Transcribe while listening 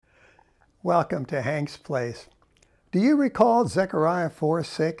Welcome to Hank's Place. Do you recall Zechariah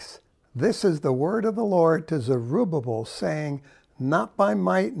 4:6? This is the word of the Lord to Zerubbabel, saying, "Not by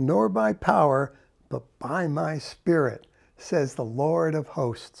might nor by power, but by my Spirit, says the Lord of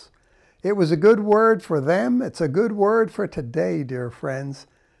hosts." It was a good word for them. It's a good word for today, dear friends.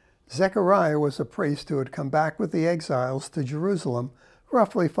 Zechariah was a priest who had come back with the exiles to Jerusalem,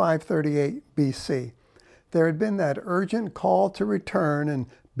 roughly 538 BC. There had been that urgent call to return and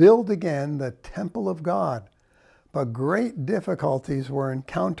build again the temple of God. But great difficulties were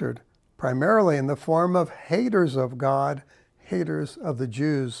encountered, primarily in the form of haters of God, haters of the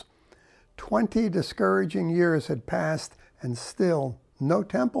Jews. 20 discouraging years had passed and still no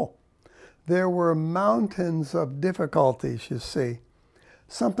temple. There were mountains of difficulties, you see.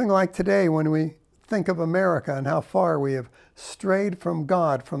 Something like today when we think of America and how far we have strayed from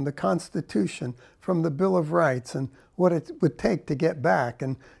God, from the Constitution, from the Bill of Rights, and what it would take to get back,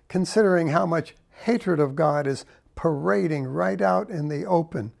 and considering how much hatred of God is parading right out in the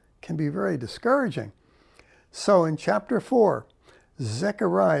open can be very discouraging. So in chapter 4,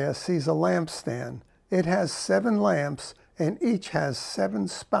 Zechariah sees a lampstand. It has 7 lamps, and each has 7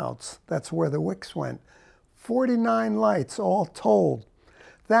 spouts. That's where the wicks went. 49 lights all told.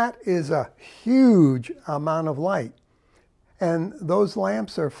 That is a huge amount of light. And those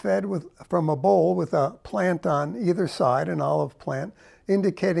lamps are fed from a bowl with a plant on either side, an olive plant,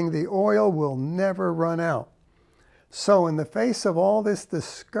 indicating the oil will never run out. So in the face of all this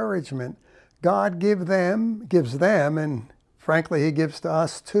discouragement, God gives them, and frankly, he gives to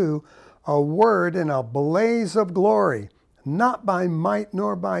us too, a word in a blaze of glory, not by might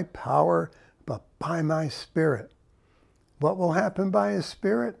nor by power, but by my Spirit. What will happen by his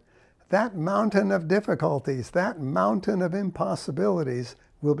Spirit? That mountain of difficulties, that mountain of impossibilities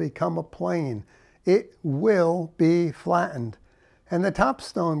will become a plain. It will be flattened. And the top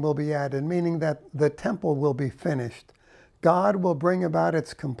stone will be added, meaning that the temple will be finished. God will bring about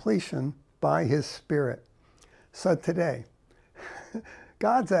its completion by his Spirit. So today,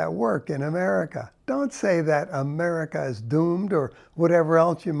 God's at work in America. Don't say that America is doomed or whatever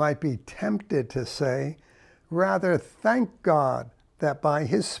else you might be tempted to say. Rather, thank God that by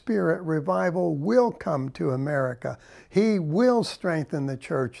his Spirit, revival will come to America. He will strengthen the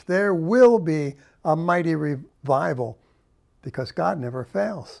church. There will be a mighty revival because God never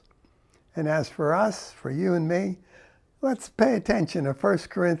fails. And as for us, for you and me, let's pay attention to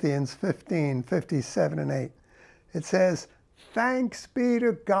 1 Corinthians 15:57 and 8. It says, "Thanks be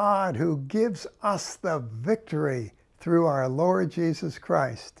to God who gives us the victory through our Lord Jesus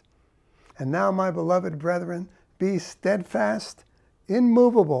Christ. And now, my beloved brethren, be steadfast,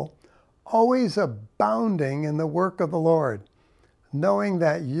 immovable, always abounding in the work of the Lord, knowing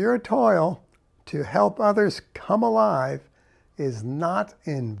that your toil to help others come alive is not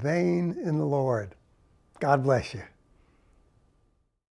in vain in the Lord." God bless you.